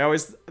whatever, but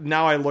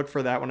I look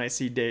for that when I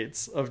see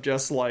dates of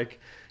just like,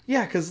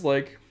 yeah, because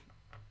like,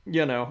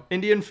 you know,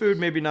 Indian food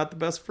maybe not the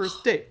best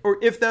first date, or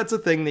if that's a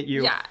thing that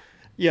you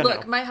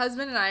look, my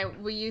husband and I,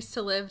 we used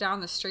to live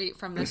down the street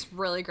from this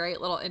really great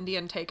little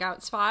Indian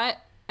takeout spot,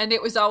 and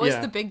it was always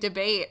the big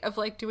debate of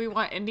like, do we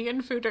want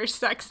Indian food or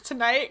sex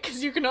tonight?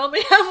 Because you can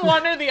only have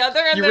one or the other,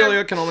 and you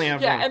really can only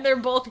have one. And they're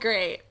both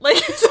great. Like,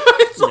 so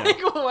it's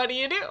like, well, what do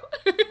you do?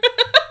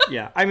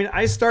 Yeah, I mean,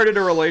 I started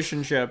a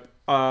relationship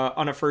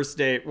on a first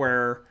date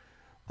where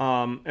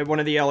at one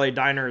of the LA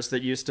diners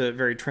that used to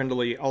very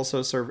trendily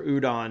also serve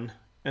udon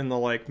in the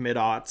like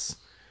mid-aughts,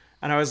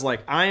 and I was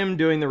like, I am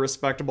doing the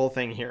respectable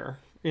thing here,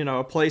 you know,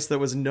 a place that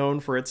was known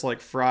for its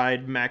like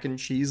fried mac and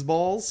cheese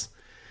balls,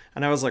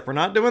 and I was like, we're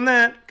not doing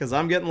that because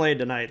I'm getting laid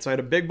tonight. So I had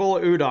a big bowl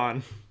of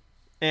udon,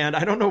 and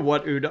I don't know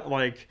what udon,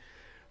 like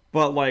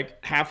But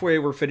like halfway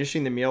we're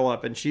finishing the meal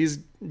up and she's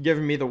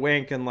giving me the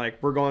wink and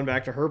like we're going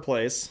back to her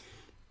place.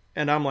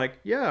 And I'm like,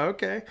 yeah,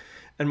 okay.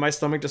 And my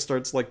stomach just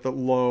starts like the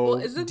low,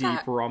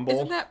 deep rumble.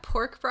 Isn't that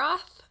pork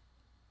broth?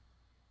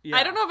 Yeah.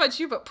 I don't know about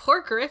you, but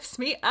pork rips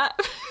me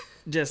up.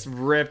 Just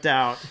ripped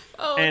out.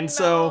 Oh, and no.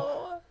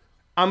 so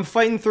I'm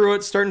fighting through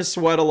it, starting to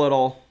sweat a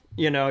little.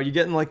 You know, you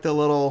getting like the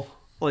little,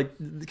 like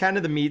kind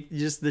of the meat,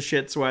 just the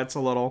shit sweats a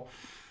little.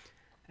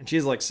 And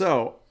she's like,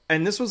 so,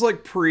 and this was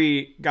like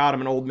God,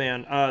 I'm an old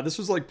man. This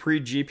was like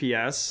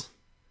pre-GPS.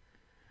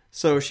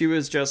 So she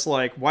was just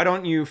like, why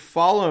don't you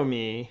follow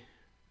me?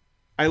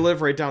 I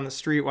live right down the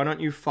street. Why don't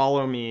you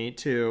follow me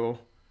to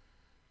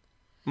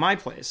my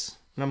place?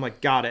 And I'm like,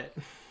 got it.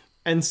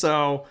 And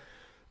so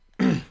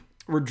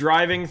we're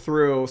driving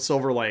through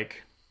Silver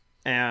Lake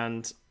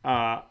and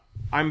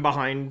I'm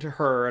behind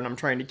her and I'm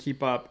trying to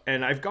keep up.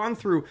 And I've gone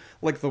through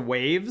like the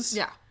waves.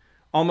 Yeah.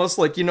 Almost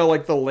like, you know,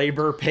 like the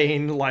labor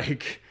pain,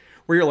 like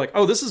where you're like,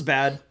 oh, this is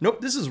bad.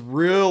 Nope, this is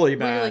really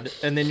bad. Like,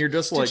 and then you're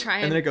just like,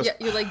 and then it goes. Yeah,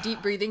 you're like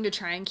deep breathing to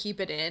try and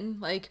keep it in.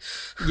 Like,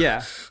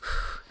 yeah.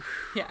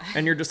 Yeah.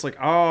 And you're just like,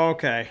 oh,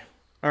 okay.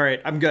 All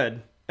right, I'm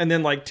good. And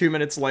then like 2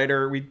 minutes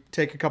later, we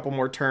take a couple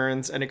more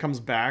turns and it comes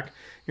back.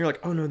 You're like,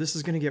 oh no, this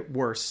is going to get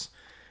worse.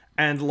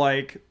 And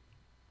like,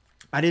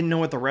 I didn't know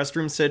what the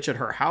restroom sitch at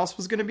her house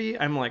was going to be.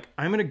 I'm like,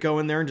 I'm going to go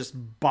in there and just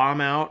bomb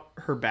out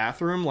her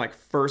bathroom. Like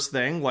first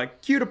thing,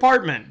 like cute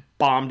apartment,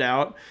 bombed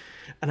out.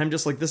 And I'm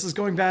just like, this is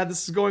going bad.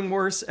 This is going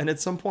worse. And at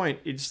some point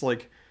it's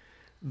like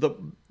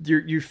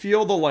you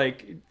feel the,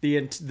 like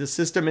the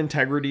system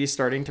integrity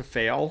starting to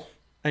fail.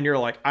 And you're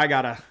like,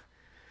 and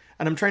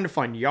I'm trying to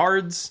find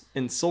yards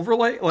in Silver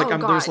Lake. Like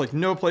there's like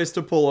no place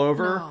to pull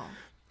over. No.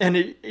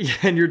 And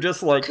you're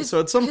just like,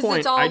 so at some point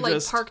it's all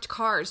like parked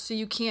cars. So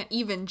you can't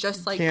even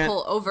just like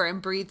pull over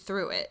and breathe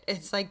through it.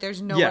 It's like, there's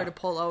nowhere to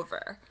pull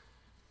over.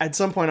 At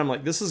some point I'm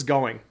like, this is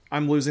going,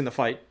 I'm losing the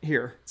fight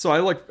here. So I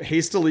like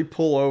hastily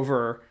pull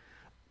over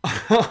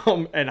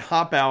and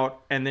hop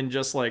out and then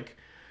just like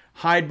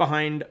hide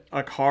behind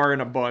a car in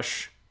a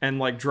bush and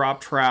like drop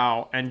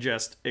trow and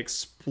just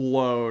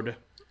explode.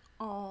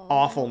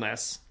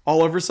 Awfulness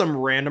all over some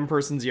random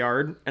person's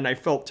yard, and I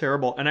felt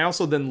terrible. And I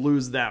also then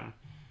lose them.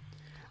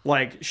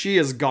 Like, she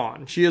is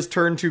gone. She has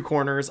turned 2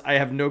 corners. I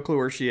have no clue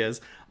where she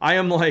is. I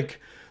am like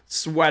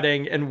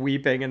sweating and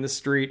weeping in the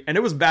street, and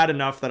it was bad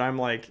enough that I'm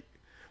like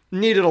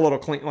needed a little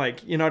clean,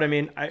 like, you know what I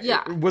mean?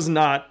 It was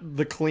not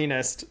the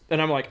cleanest,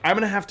 and I'm like, I'm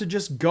gonna have to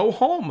just go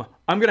home.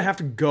 I'm gonna have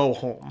to go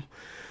home.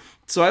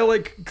 So I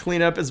like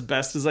clean up as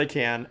best as I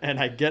can, and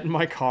I get in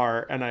my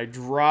car and I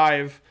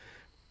drive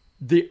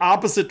the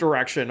opposite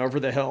direction over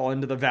the hill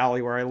into the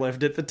valley where I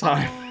lived at the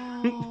time.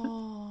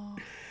 Oh.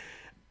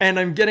 And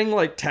I'm getting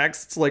like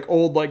texts, like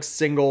old, like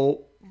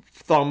single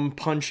thumb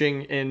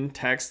punching in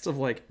texts of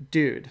like,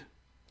 dude,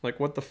 like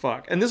what the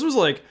fuck? And this was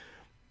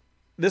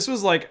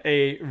like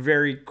a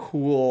very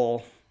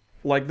cool,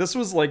 like this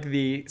was like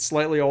the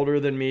slightly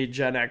older than me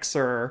Gen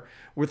Xer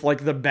with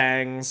like the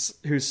bangs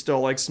who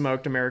still like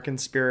smoked American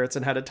Spirits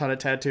and had a ton of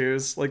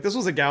tattoos. Like this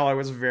was a gal I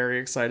was very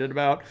excited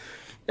about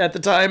at the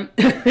time.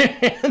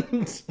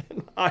 And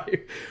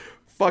I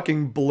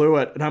fucking blew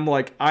it. And I'm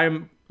like,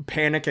 I'm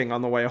panicking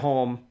on the way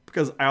home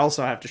because I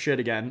also have to shit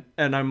again.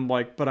 And I'm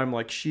like,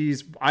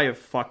 I have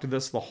fucked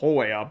this the whole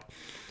way up.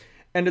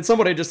 And at some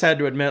point I just had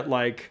to admit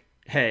like,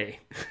 hey,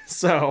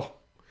 so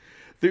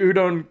the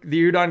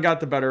udon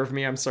got the better of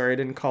me. I'm sorry I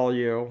didn't call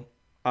you.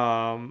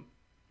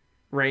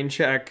 Rain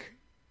check,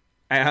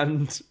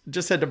 and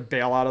just had to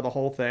bail out of the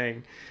whole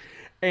thing.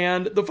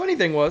 And the funny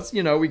thing was,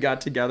 you know, we got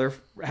together,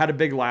 had a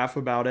big laugh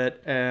about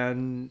it,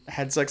 and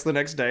had sex the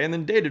next day, and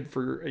then dated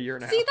for a year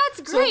and a half. See,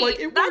 that's great. So,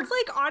 like, that's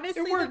like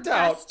honestly the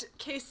best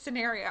case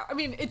scenario. I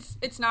mean,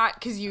 it's not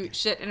because you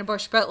shit in a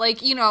bush, but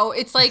like, you know,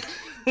 it's like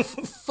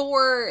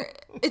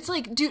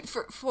dude,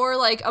 for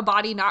like a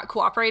body not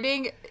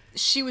cooperating,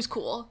 she was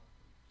cool.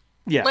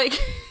 Yeah. Like.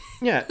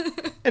 Yeah.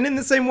 And in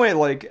the same way,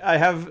 like, I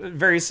have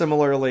very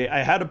similarly,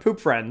 I had a poop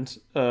friend,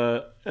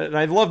 and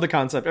I love the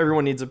concept.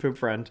 Everyone needs a poop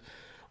friend.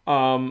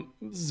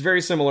 This is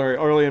very similar.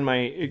 Early in my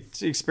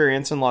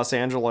experience in Los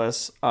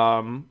Angeles,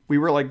 we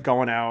were like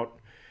going out,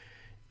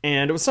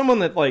 and it was someone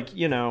that, like,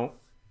 you know,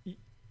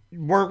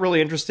 weren't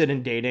really interested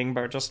in dating,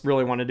 but just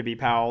really wanted to be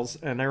pals.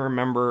 And I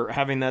remember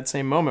having that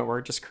same moment where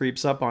it just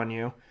creeps up on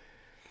you.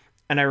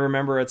 And I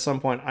remember at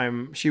some point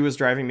she was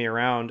driving me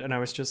around, and I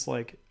was just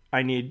like,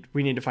 we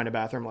need to find a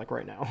bathroom like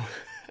right now.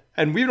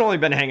 And we'd only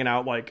been hanging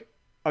out like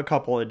a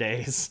couple of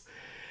days,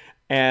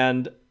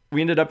 and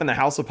we ended up in the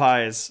House of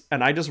Pies,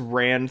 and I just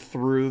ran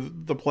through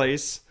the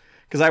place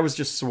because I was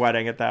just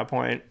sweating at that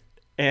point.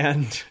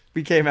 And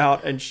we came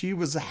out, and she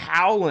was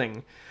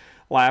howling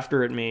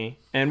laughter at me,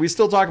 and we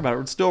still talk about it.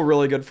 We're still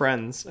really good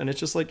friends, and it's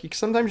just like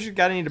sometimes you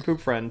gotta need a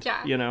poop friend.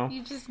 Yeah, you know,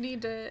 you just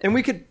need to. And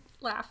we could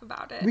laugh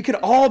about it. We could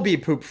all be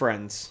poop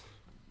friends.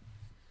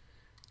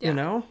 Yeah. You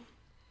know.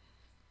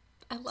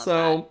 I love that.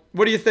 So,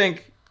 what do you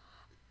think?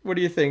 What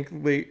do you think,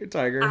 Lee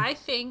Tiger? I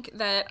think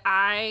that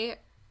I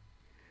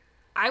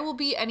will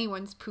be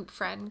anyone's poop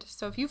friend.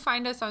 So if you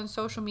find us on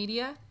social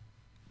media,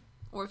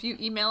 or if you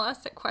email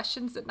us at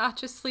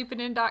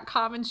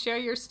questions@notjustsleepingin.com and share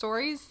your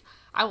stories,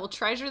 I will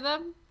treasure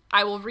them.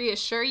 I will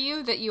reassure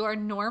you that you are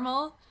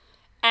normal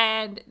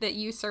and that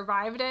you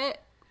survived it,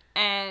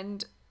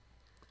 and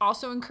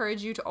also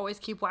encourage you to always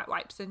keep wet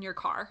wipes in your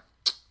car.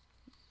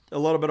 A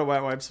little bit of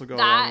wet wipes will go a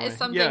long way. That is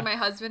something my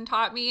husband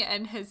taught me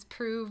and has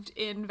proved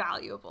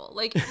invaluable.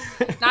 Like,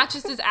 not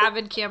just as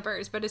avid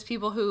campers, but as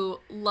people who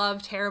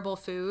love terrible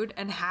food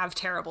and have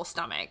terrible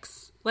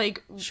stomachs.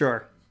 Like,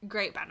 sure.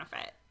 Great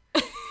benefit.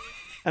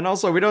 And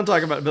also, we don't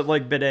talk about, but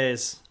like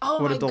bidets. Oh,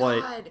 what my a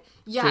delight. God.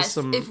 Yes.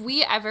 If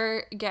we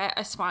ever get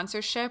a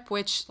sponsorship,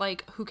 which,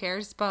 like, who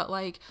cares? But,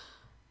 like,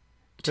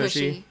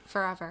 Tushy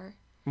forever.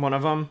 One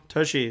of them,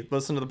 Tushy,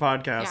 listen to the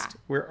podcast.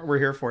 Yeah. We're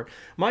here for it.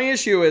 My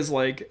issue is,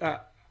 like,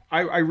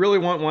 I really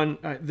want one.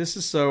 This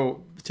is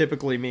so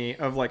typically me,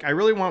 of like, I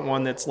really want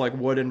one that's like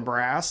wood and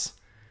brass,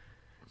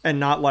 and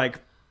not like,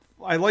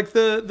 I like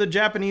the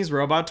Japanese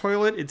robot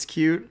toilet. It's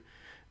cute.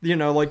 You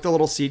know, like the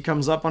little seat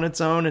comes up on its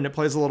own and it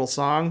plays a little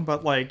song,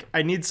 but like,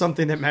 I need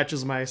something that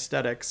matches my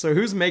aesthetic. So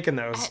who's making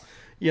those?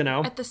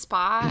 At the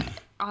spa,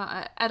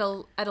 at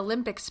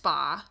Olympic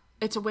Spa,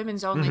 it's a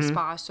women's only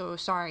spa. So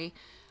sorry,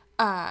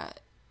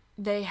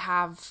 they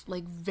have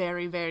like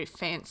very, very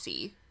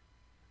fancy,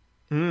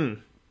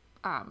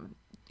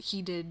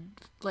 heated,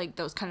 like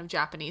those kind of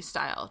Japanese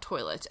style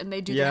toilets, and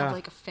they have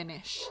like a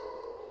finish.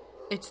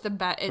 It's the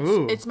best.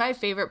 It's my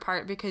favorite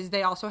part, because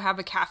they also have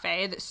a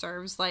cafe that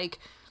serves like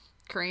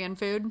Korean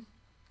food.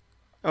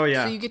 Oh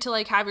yeah. So you get to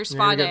like have your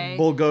spa day.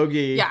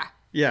 Bulgogi. Yeah.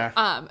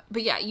 Yeah.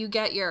 But yeah, you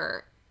get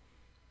your,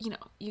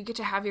 you get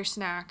to have your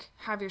snack,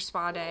 have your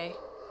spa day,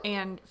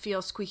 and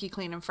feel squeaky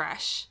clean and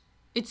fresh.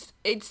 It's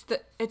the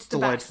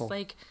delightful. best.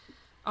 Like,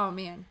 oh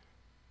man,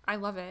 I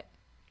love it.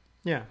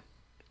 Yeah.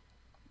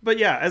 But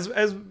yeah,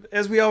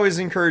 as we always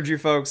encourage you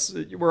folks,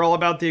 we're all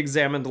about the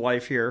examined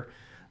life here.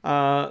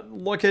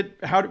 Look at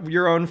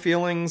your own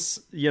feelings,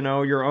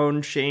 your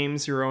own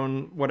shames, your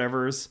own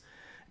whatevers,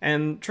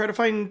 and try to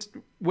find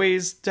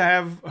ways to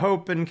have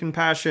hope and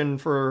compassion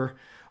for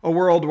a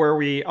world where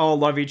we all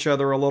love each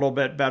other a little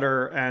bit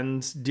better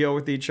and deal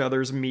with each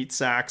other's meat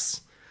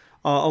sacks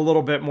a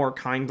little bit more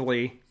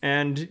kindly.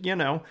 And,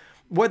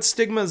 what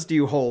stigmas do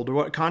you hold?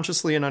 What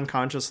consciously and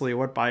unconsciously,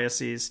 what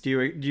biases?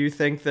 Do you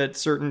think that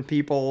certain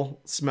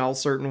people smell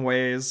certain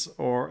ways,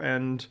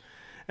 and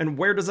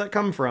where does that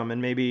come from?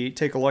 And maybe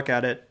take a look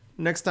at it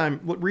next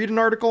time. Read an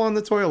article on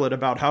the toilet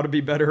about how to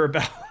be better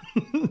about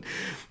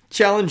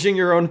challenging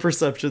your own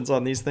perceptions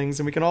on these things,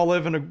 and we can all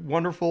live in a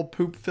wonderful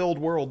poop-filled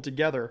world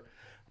together.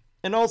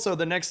 And also,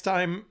 the next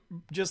time,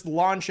 just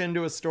launch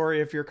into a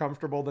story if you're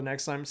comfortable. The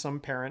next time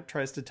some parent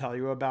tries to tell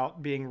you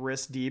about being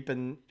wrist deep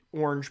in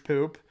orange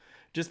poop,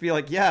 just be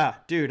like, yeah,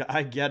 dude,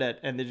 I get it.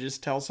 And then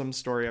just tell some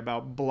story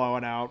about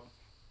blowing out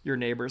your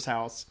neighbor's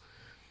house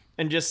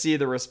and just see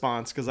the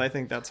response, because I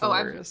think that's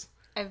hilarious.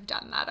 I've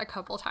done that a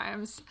couple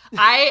times.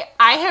 I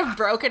have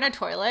broken a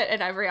toilet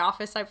in every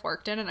office I've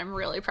worked in, and I'm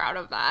really proud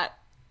of that.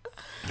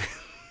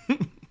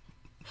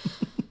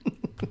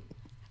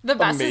 The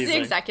best is the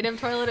executive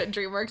toilet at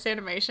DreamWorks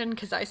Animation,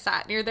 because I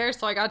sat near there,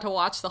 so I got to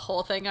watch the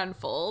whole thing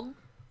unfold.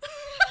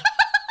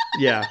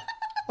 Yeah.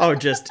 Oh,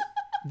 just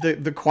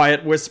the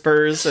quiet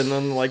whispers, and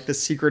then like the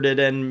secreted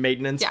end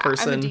maintenance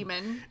person. I'm a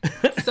demon,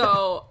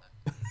 so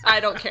I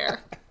don't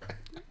care.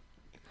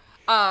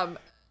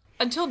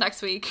 Until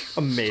next week.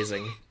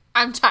 Amazing.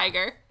 I'm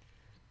Tiger.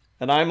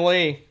 And I'm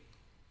Lee.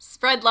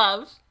 Spread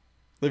love.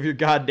 Live your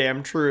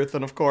goddamn truth,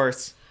 and of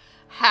course,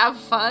 have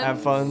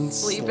fun.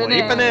 Sleeping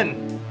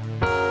in.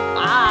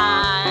 Bye.